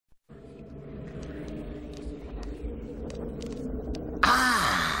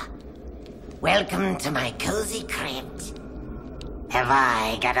Welcome to my cozy crypt. Have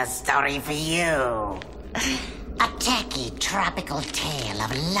I got a story for you? A tacky tropical tale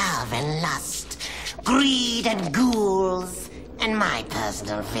of love and lust, greed and ghouls, and my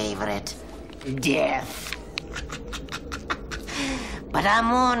personal favorite, death. But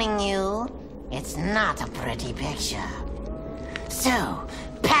I'm warning you, it's not a pretty picture. So,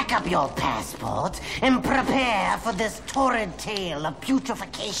 pack up your passports and prepare for this torrid tale of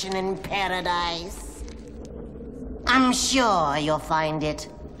putrefaction in paradise. I'm sure you'll find it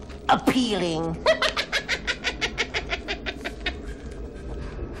appealing.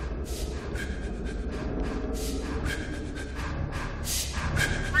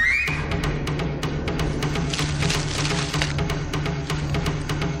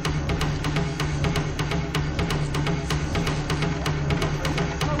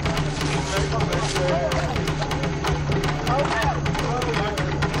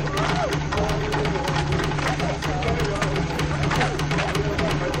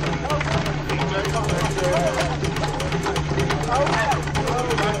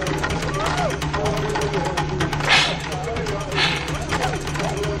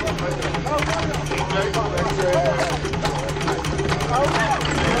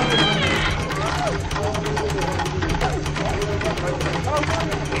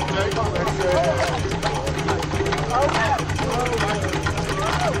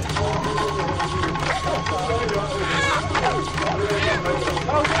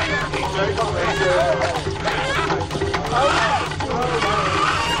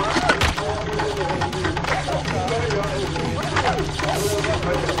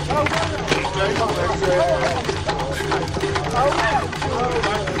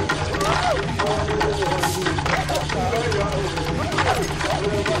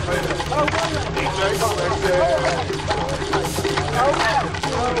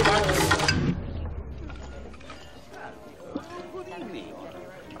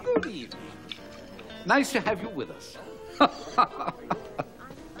 Nice to have you with us.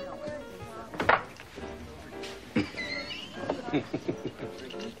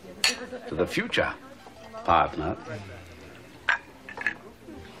 To the future, partner.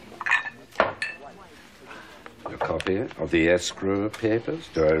 A copy of the escrow papers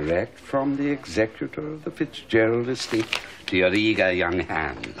direct from the executor of the Fitzgerald estate to your eager young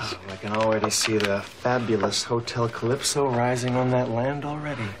hands. Oh, I can already see the fabulous Hotel Calypso rising on that land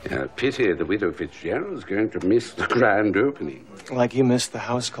already. Pity the widow Fitzgerald is going to miss the grand opening. Like you missed the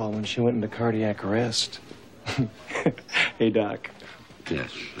house call when she went into cardiac arrest. Hey, Doc.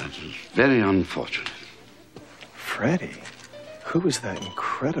 Yes, that is very unfortunate. Freddie? Who is that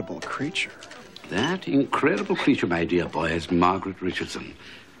incredible creature? That incredible creature, my dear boy, is Margaret Richardson.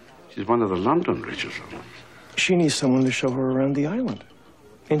 She's one of the London Richardsons. She needs someone to show her around the island.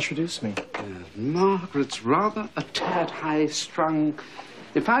 Introduce me. Margaret's rather a tad high-strung.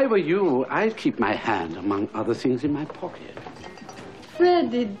 If I were you, I'd keep my hand, among other things, in my pocket.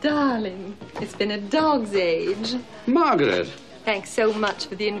 Freddie, darling, it's been a dog's age. Margaret! Thanks so much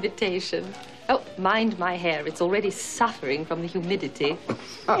for the invitation. Oh, mind my hair. It's already suffering from the humidity.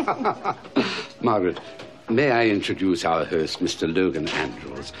 Margaret, may I introduce our host, Mr. Logan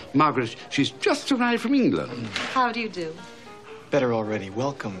Andrews. Margaret, she's just arrived from England. How do you do? Better already.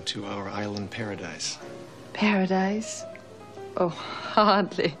 Welcome to our island paradise. Paradise? Oh,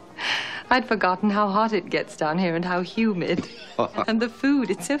 hardly. I'd forgotten how hot it gets down here and how humid. And the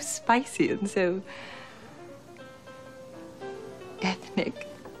food, it's so spicy and so ethnic.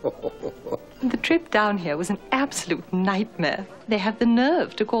 The trip down here was an absolute nightmare. They had the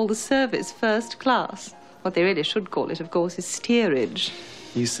nerve to call the service first class. What they really should call it, of course, is steerage.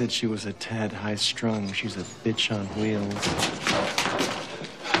 You said she was a tad high-strung. She's a bitch on wheels.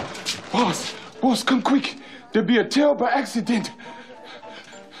 Boss, come quick. There'll be a terrible accident.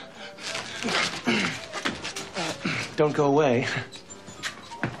 Don't go away.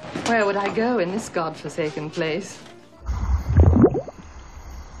 Where would I go in this godforsaken place?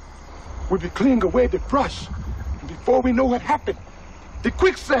 We'll be clearing away the brush. And before we know what happened, the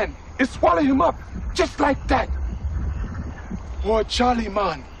quicksand is swallowing him up, just like that. Poor Charlie,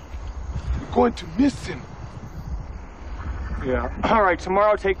 man. We're going to miss him. Yeah. All right,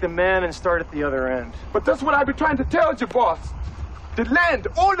 tomorrow take the man and start at the other end. But that's what I've been trying to tell you, boss. The land,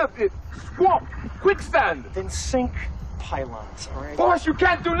 all of it, swamp, quicksand. Then sink pylons, all right? Boss, you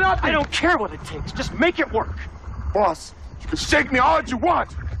can't do nothing. I don't care what it takes. Just make it work. Boss, you can shake me all you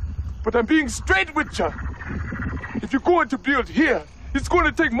want, but I'm being straight with you. If you're going to build here, it's going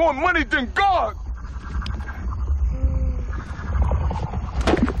to take more money than God.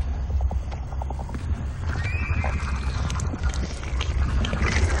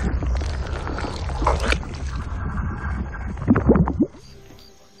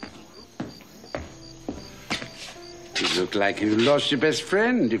 look like you lost your best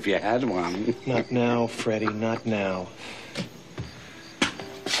friend, if you had one. Not now, Freddie, not now.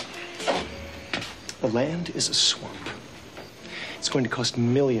 The land is a swamp. It's going to cost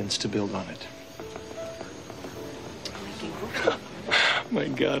millions to build on it. My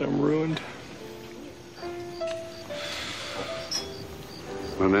God, I'm ruined.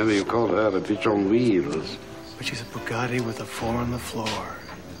 Remember, you called her a bitch on wheels. But she's a Bugatti with a 4 on the floor.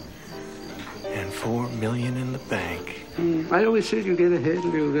 And $4 million in the bank. I always said you get ahead,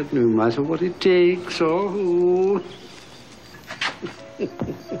 Logan, no matter what it takes, oh.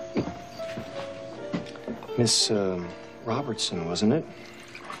 Miss Robertson, wasn't it?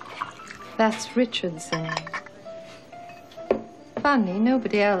 That's Richardson. Funny,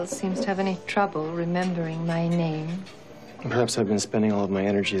 nobody else seems to have any trouble remembering my name. Perhaps I've been spending all of my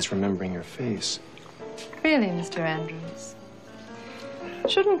energies remembering your face. Really, Mr. Andrews?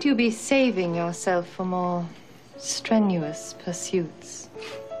 Shouldn't you be saving yourself for more strenuous pursuits?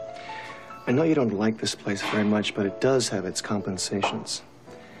 I know you don't like this place very much, but it does have its compensations.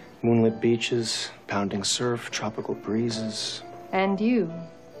 Moonlit beaches, pounding surf, tropical breezes. And you?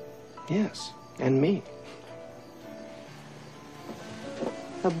 Yes, and me.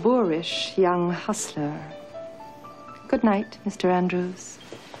 A boorish young hustler. Good night, Mr. Andrews.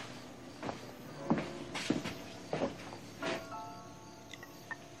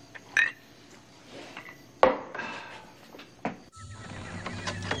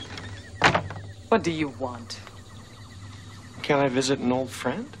 What do you want? Can I visit an old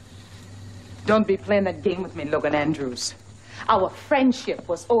friend? Don't be playing that game with me, Logan Andrews. Our friendship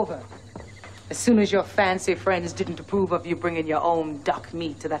was over. As soon as your fancy friends didn't approve of you bringing your own duck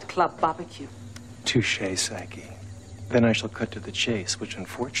meat to that club barbecue. Touché, Psyche. Then I shall cut to the chase, which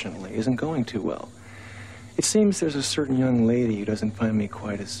unfortunately isn't going too well. It seems there's a certain young lady who doesn't find me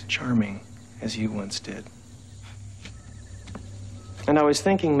quite as charming as you once did. And I was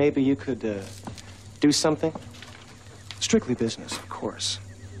thinking maybe you could do something. Strictly business, of course.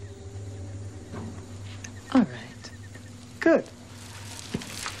 All right. Good.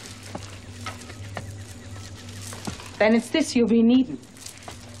 Then it's this you'll be needing.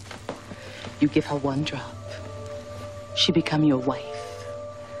 You give her 1 drop, she become your wife.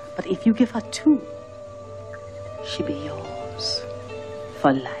 But if you give her 2, she be yours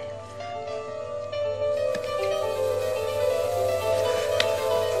for life.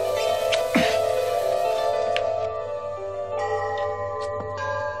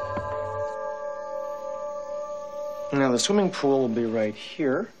 Now, the swimming pool will be right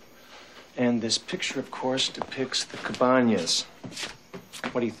here. And this picture, of course, depicts the cabañas.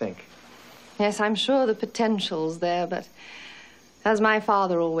 What do you think? Yes, I'm sure the potential's there, but as my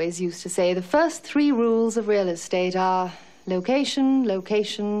father always used to say, the first 3 rules of real estate are location,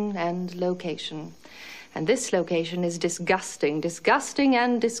 location, and location. And this location is disgusting, disgusting,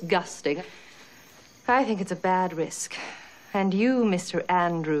 and disgusting. I think it's a bad risk. And you, Mr.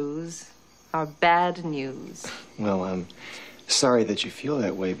 Andrews, are bad news. Well, I'm sorry that you feel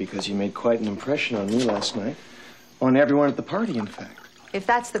that way because you made quite an impression on me last night. On everyone at the party, in fact. If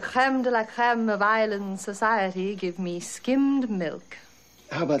that's the creme de la creme of island society, give me skimmed milk.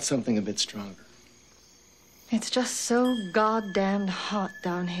 How about something a bit stronger? It's just so goddamned hot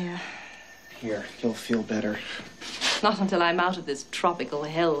down here. Here, you'll feel better. Not until I'm out of this tropical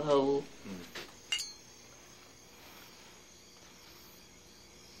hellhole.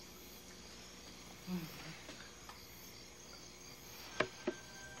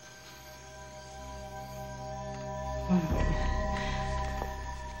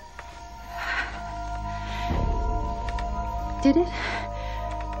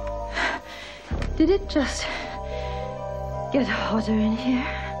 Did it just get hotter in here?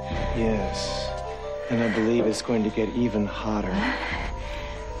 Yes. And I believe it's going to get even hotter.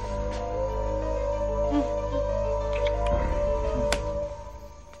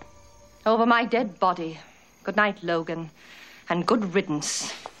 Over my dead body. Good night, Logan. And good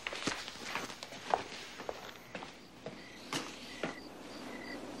riddance.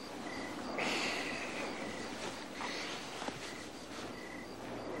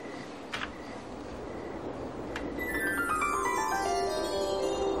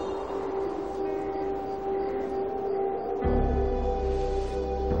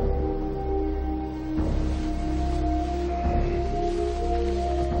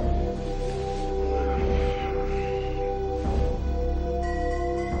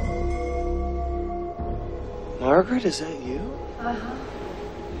 Margaret, is that you? Uh-huh.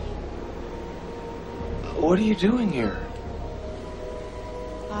 What are you doing here?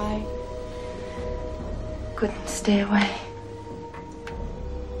 I couldn't stay away.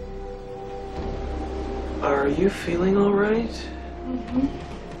 Are Are you feeling all right? Mm-hmm.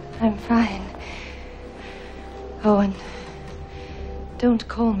 I'm fine. Oh, and don't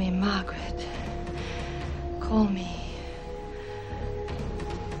call me Margaret. Call me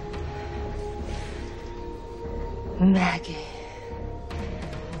Maggie.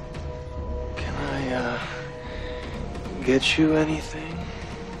 Can I, get you anything?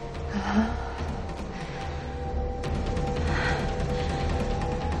 Uh-huh.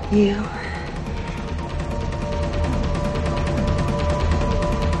 You.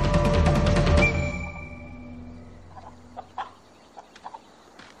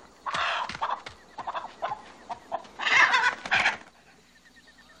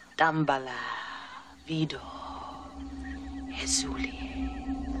 Dambala, Vido, Hezuli.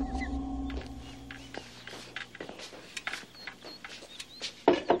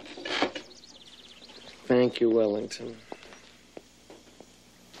 Thank you, Wellington.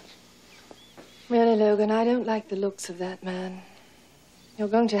 Really, Logan, I don't like the looks of that man. You're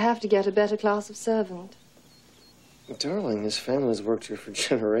going to have to get a better class of servant. Darling, his family's worked here for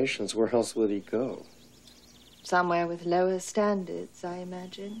generations. Where else would he go? Somewhere with lower standards, I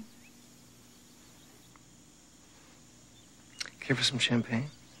imagine. Care for some champagne?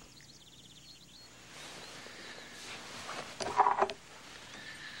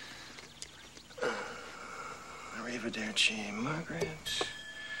 Arrivederci, Margaret.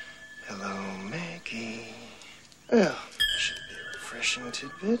 Hello, Maggie. Well, should be a refreshing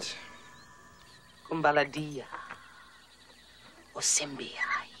tidbit. Kumbaladia.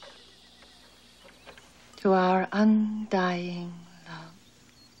 Osimbiai. To our undying love.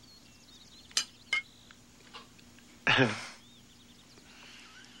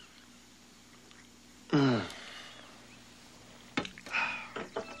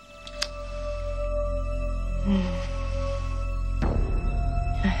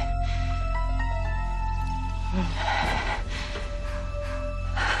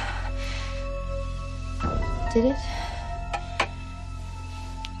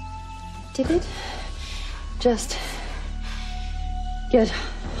 Did it just get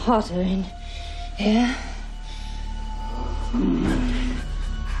hotter in here?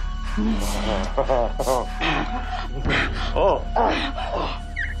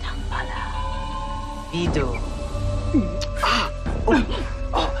 Dambala, Vido.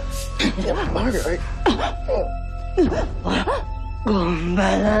 Margaret,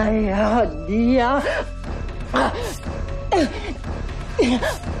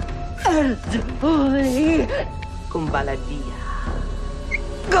 Kumbaladia.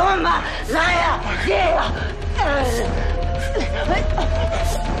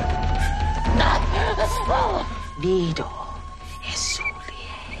 Vido.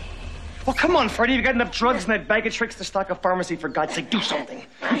 Well, come on, Freddie. You've got enough drugs in that bag of tricks to stock a pharmacy, for God's sake. Do something.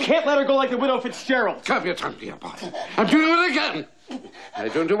 You can't let her go like the widow Fitzgerald. Calm your tongue, dear boy. I'm doing it again. I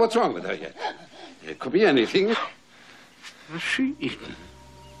don't know what's wrong with her yet. It could be anything. Has she eaten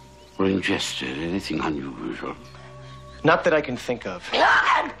or ingested anything unusual? not that I can think of.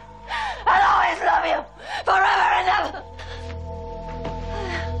 Logan! I'll always love you, forever and ever!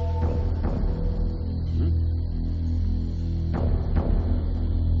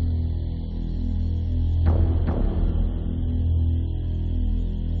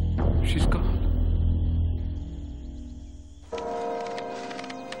 She's gone.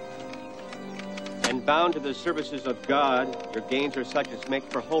 And bound to the services of God, your gains are such as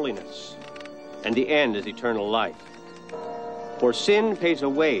make for holiness, and the end is eternal life. For sin pays a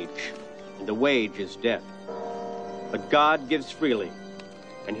wage, and the wage is death. But God gives freely,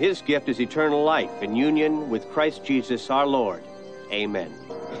 and his gift is eternal life in union with Christ Jesus our Lord. Amen.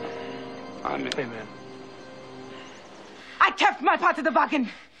 Amen. Amen. I kept my part of the bargain.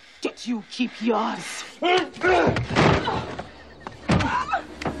 Did you keep yours?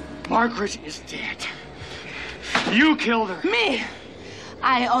 Margaret is dead. You killed her. Me?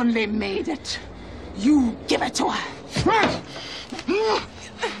 I only made it. You give it to her.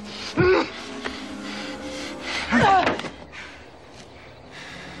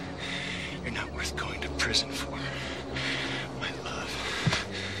 You're not worth going to prison for, my love.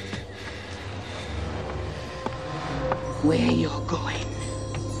 Where you're going,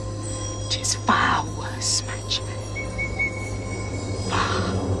 'tis far worse, my child.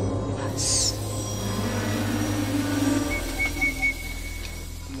 Far worse.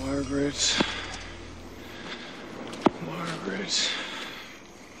 Margaret. Margaret.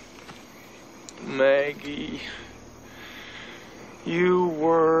 Maggie. You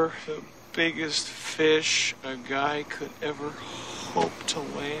were the biggest fish a guy could ever hope to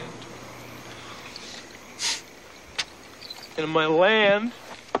land. And my land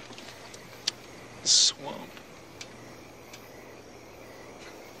swamp.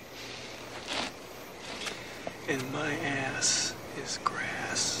 And my ass is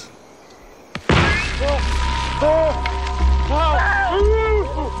grass.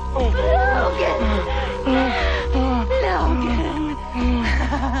 Logan!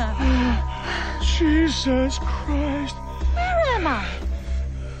 Jesus Christ. Where am I?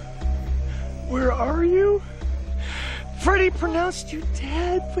 Where are you? Freddie pronounced you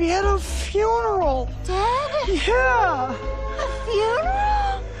dead. We had a funeral. Dead? Yeah. A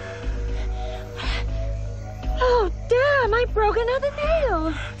funeral? Oh, damn, I broke another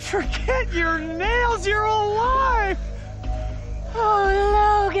nail. Forget your nails, you're alive.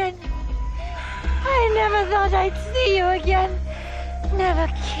 Oh, Logan. I never thought I'd see you again. Never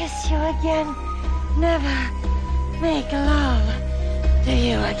kiss you again. Never make love to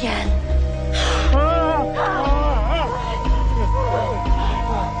you again.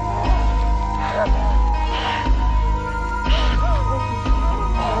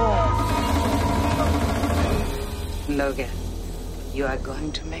 Logan, you are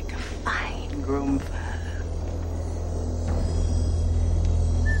going to make a fine groom for her.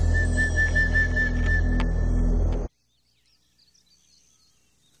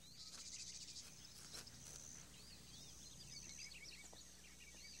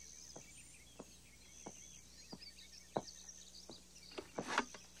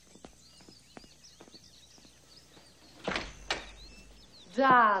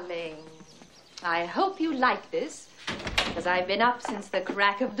 Darling, I hope you like this, because I've been up since the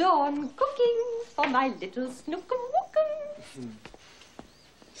crack of dawn cooking for my little snookum-wookum.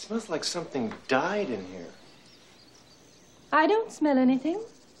 It smells like something died in here. I don't smell anything.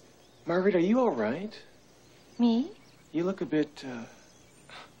 Margaret, are you all right? Me? You look a bit,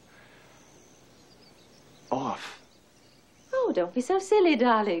 off. Oh, don't be so silly,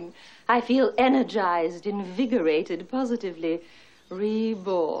 darling. I feel energized, invigorated, positively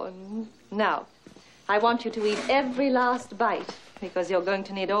reborn. Now, I want you to eat every last bite, because you're going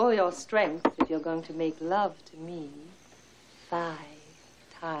to need all your strength if you're going to make love to me 5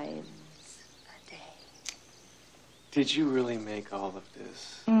 times a day. Did you really make all of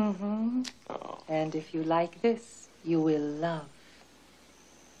this? Mm-hmm. Oh. And if you like this, you will love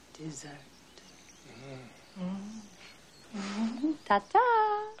dessert. Mm-hmm. Ta-ta!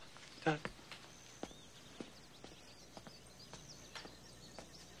 Ta.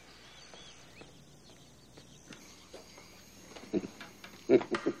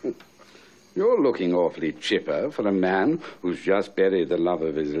 You're looking awfully chipper for a man who's just buried the love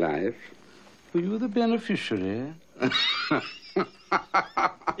of his life. Were you the beneficiary?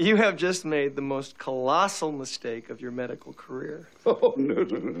 You have just made the most colossal mistake of your medical career. Oh,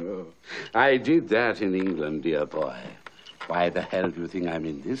 no. I did that in England, dear boy. Why the hell do you think I'm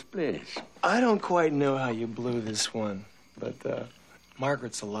in this place? I don't quite know how you blew this one, but,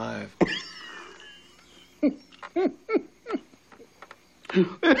 Margaret's alive.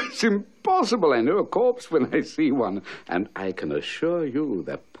 It's impossible. I know a corpse when I see one. And I can assure you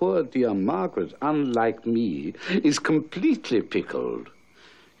that poor dear Margaret, unlike me, is completely pickled.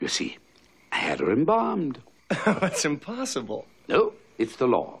 You see, I had her embalmed. That's impossible. No, it's the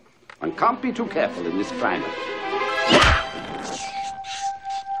law. One can't be too careful in this climate.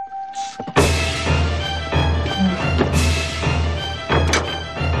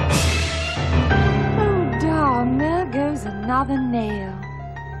 Oh, darn, there goes another nail.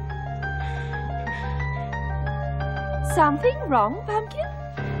 Something wrong, Pumpkin?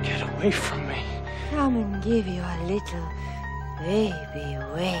 Get away from me. Come and give you a little baby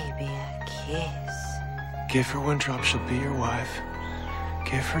a kiss. Give her 1 drop, she'll be your wife.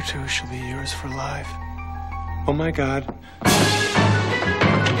 Give her 2, she'll be yours for life. Oh, my God.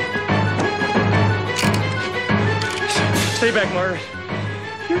 Stay back, Margaret.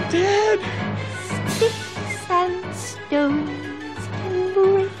 You're dead. Sticks and stones can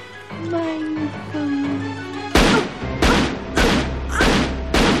break my bones.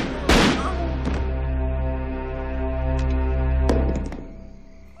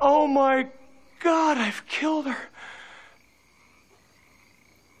 Oh, my God, I've killed her.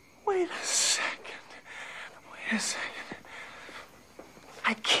 Wait a second.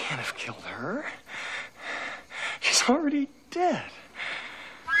 I can't have killed her. She's already dead.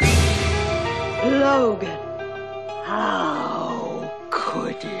 Logan, how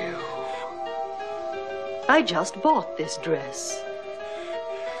could you? I just bought this dress.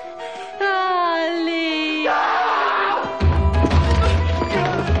 Darling!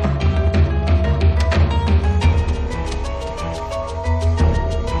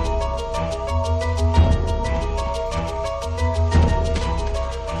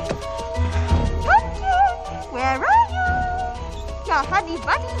 funny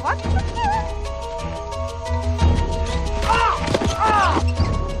bunny wants to kill.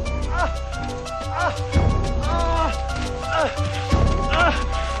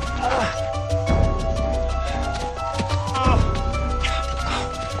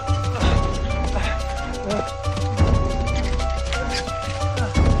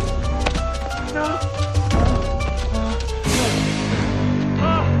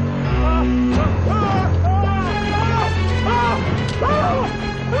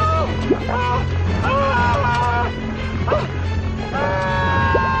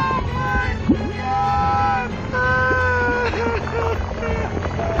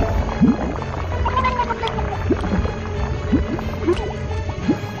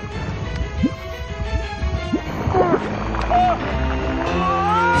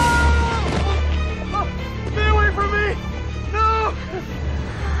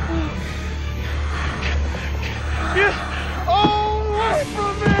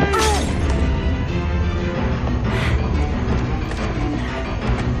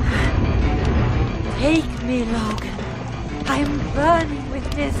 Take me, Logan. I'm burning with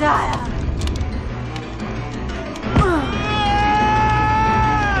desire.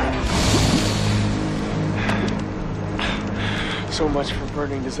 So much for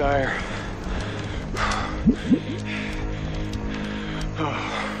burning desire.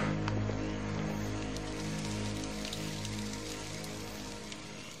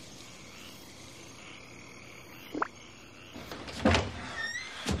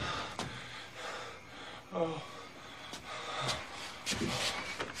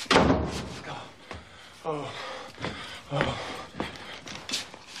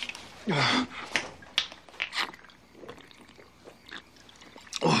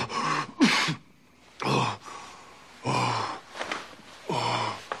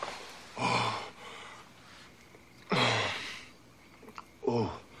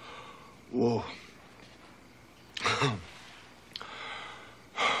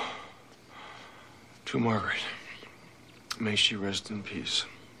 To Margaret, may she rest in peace.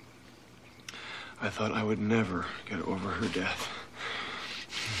 I thought I would never get over her death.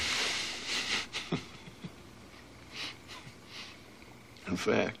 In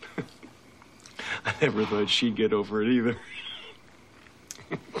fact, I never thought she'd get over it either.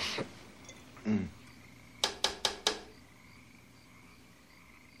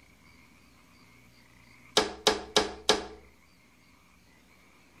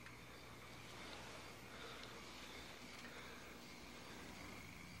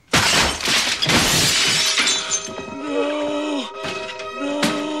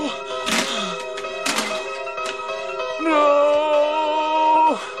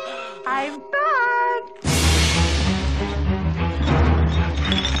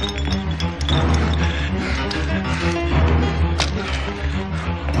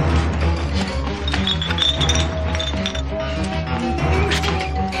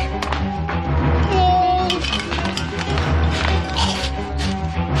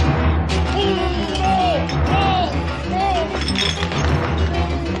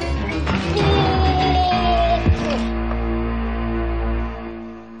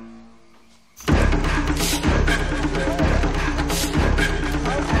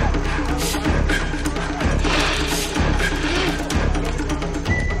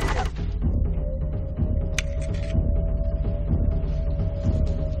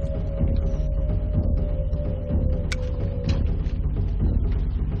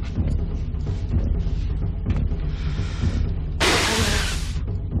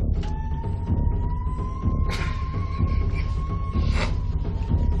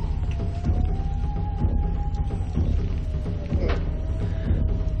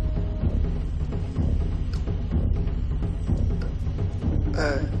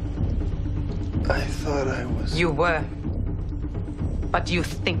 I thought I was... You were. But you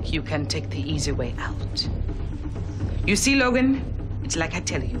think you can take the easy way out. You see, Logan, it's like I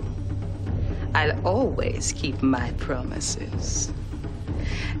tell you. I'll always keep my promises.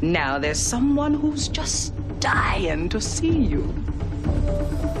 Now there's someone who's just dying to see you.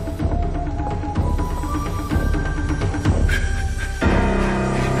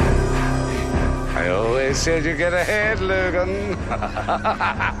 I always said you get ahead, Logan.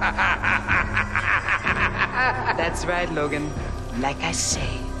 That's right, Logan. Like I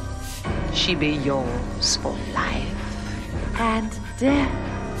say, she be yours for life and death.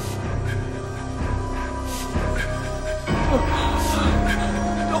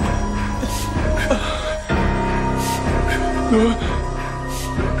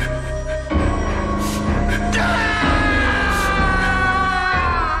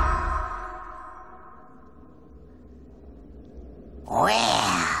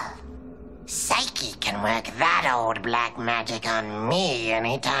 Well, Psyche can work that old black magic on me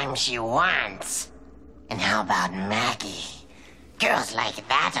anytime she wants. And how about Maggie? Girls like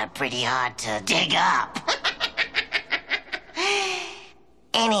that are pretty hard to dig up.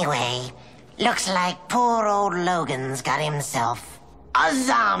 Anyway, looks like poor old Logan's got himself a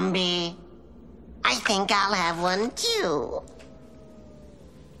zombie. I think I'll have one too.